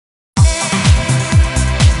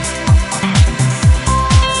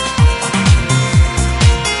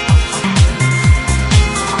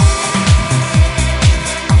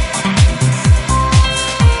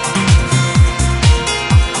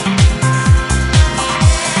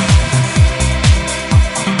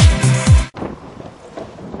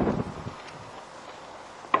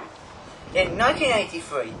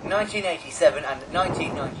1983, 1987 and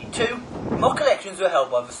 1992, mock elections were held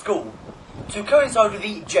by the school to coincide with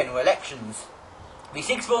the general elections, the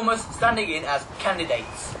sixth formers standing in as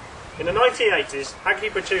candidates. In the 1980s, Hagley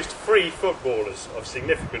produced 3 footballers of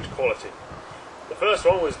significant quality. The first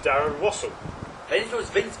one was Darren Wassell. Then it was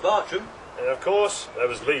Vince Bartram. And of course, there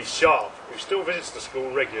was Lee Sharp, who still visits the school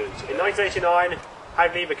regularly. In 1989,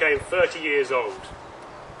 Hagley became 30 years old.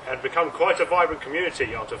 It had become quite a vibrant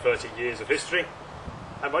community after 30 years of history,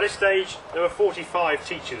 and by this stage there were 45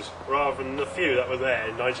 teachers rather than the few that were there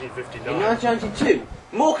in 1959. In 1992,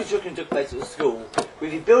 more construction took place at the school with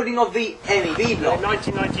the building of the MEB block. In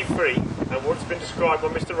 1993, and what's been described by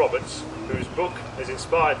Mr. Roberts, whose book has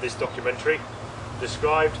inspired this documentary,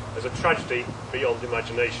 described as a tragedy beyond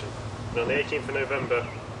imagination. And on the 18th of November,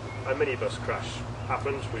 a minibus crash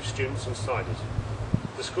happened with students inside it.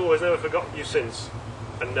 The school has never forgotten you since,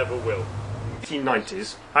 and never will. In the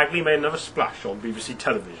 1990s, Hagley made another splash on BBC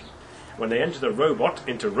television when they entered a robot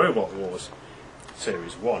into Robot Wars,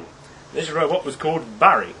 Series 1. This robot was called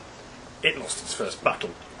Barry. It lost its first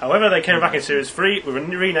battle. However, they came back in Series 3 with a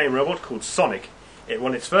renamed robot called Sonic. It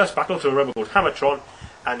won its first battle to a robot called Hammertron,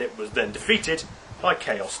 and it was then defeated by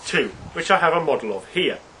Chaos 2, which I have a model of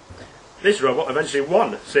here. This robot eventually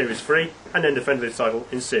won Series 3 and then defended its title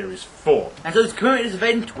in Series 4. And so to commemorate this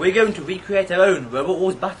event, we're going to recreate our own Robot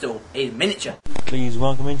Wars battle in miniature. Please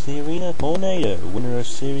welcome into the arena Tornado, winner of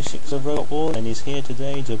Series 6 of Robot Wars, and is here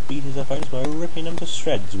today to beat his opponents by ripping them to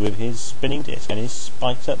shreds with his spinning disc and his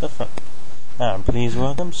spikes at the front. And please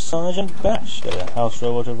welcome Sergeant Bash, the house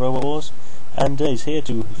robot of Robot Wars, and is here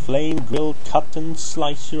to flame, grill, cut and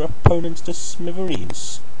slice your opponents to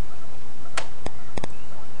smithereens.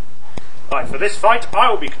 Right, for this fight, I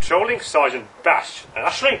will be controlling Sergeant Bash. And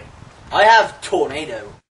Ashley? I have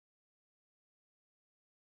Tornado.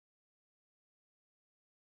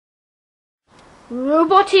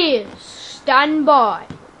 Roboteers, stand by.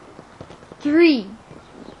 3,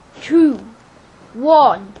 2,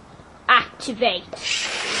 1, activate.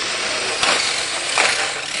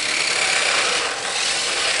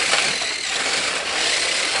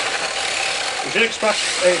 We should in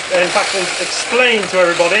fact explain to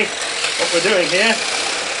everybody what we're doing here.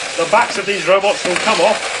 The backs of these robots will come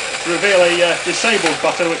off to reveal a disabled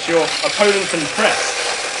button which your opponent can press.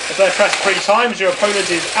 If they're pressed 3 times, your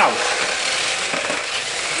opponent is out.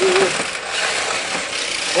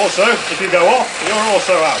 Also, if you go off, you're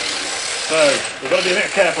also out. So, we've got to be a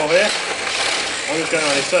bit careful here. I'm just going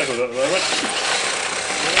around in circles at the moment.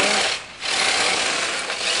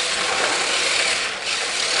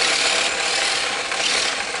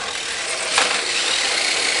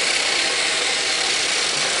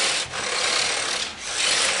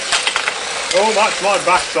 Oh, that's my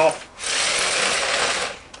back's off.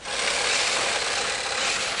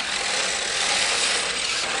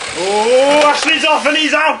 Oh, Ashley's off and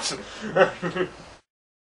he's out!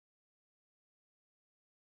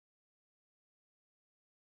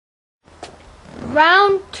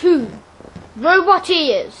 Round 2.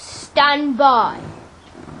 Roboteers, stand by.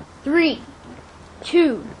 3,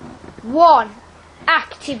 2, 1,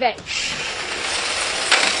 activate.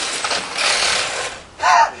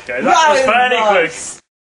 Okay, that was fairly nice. quick.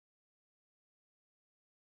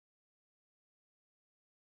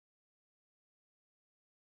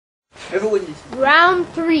 Round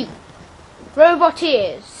 3.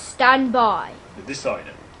 Roboteers, stand by. The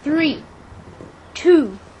decider. 3,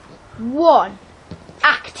 2, 1,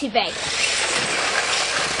 activate.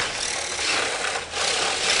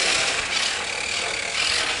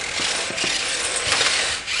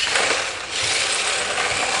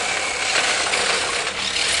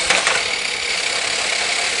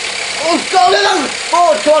 Oh, got him!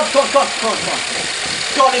 Oh, God.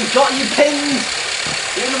 Got him, got you pinned.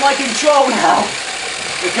 You're under my control now.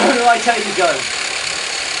 We're going where I tell you to go.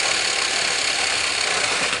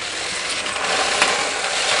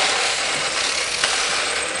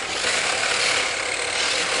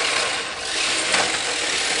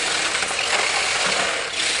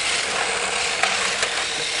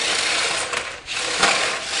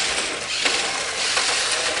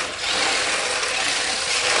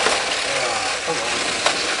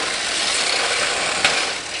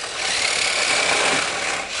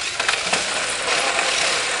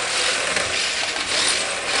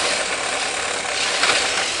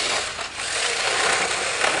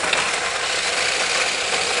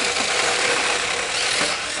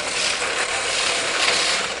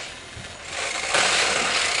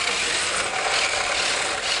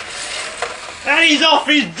 And he's off,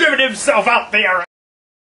 he's driven himself out there.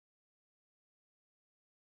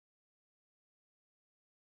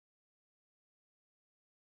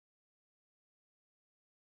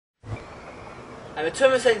 And the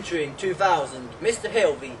turn of the century in 2000, Mr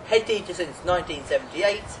Hill, the head teacher since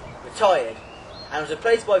 1978, retired and was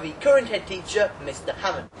replaced by the current head teacher, Mr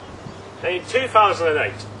Hammond. And in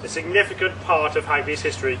 2008, a significant part of Hagley's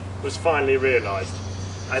history was finally realised,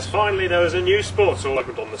 as finally there was a new sports hall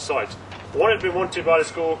opened on the site. One had been wanted by the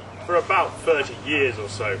school for about 30 years or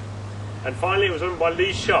so, and finally it was owned by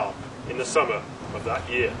Lee Sharp in the summer of that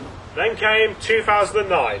year. Then came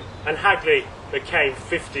 2009, and Hagley became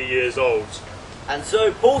 50 years old. And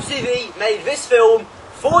so Paul TV made this film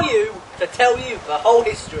for you to tell you the whole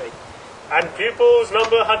history. And pupils'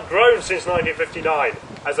 number had grown since 1959,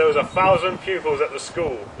 as there was 1,000 pupils at the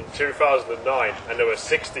school in 2009, and there were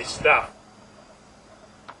 60 staff.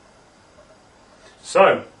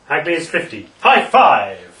 So, Hagley is 50. High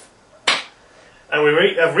five! And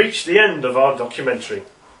we have reached the end of our documentary.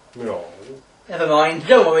 Oh. Never mind,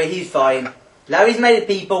 don't worry, he's fine. Larry's made of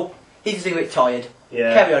people, he's just a bit tired.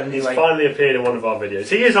 Yeah, carry on anyway. He's finally appeared in one of our videos.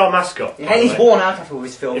 He is our mascot. Yeah, he's worn out after all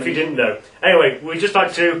this filming. If you didn't know. Anyway, we'd just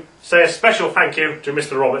like to say a special thank you to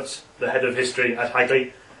Mr Roberts, the head of history at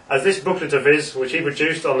Hagley, as this booklet of his, which he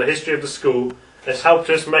produced on the history of the school, has helped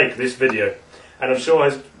us make this video, and I'm sure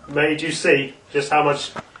has made you see just how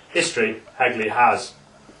much history Hagley has.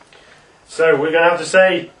 So we're going to have to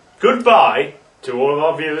say goodbye to all of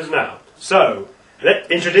our viewers now. So,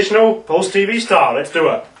 in traditional Pulse TV style, let's do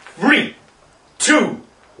a 3, 2,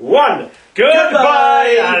 1.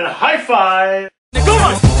 Goodbye and high five!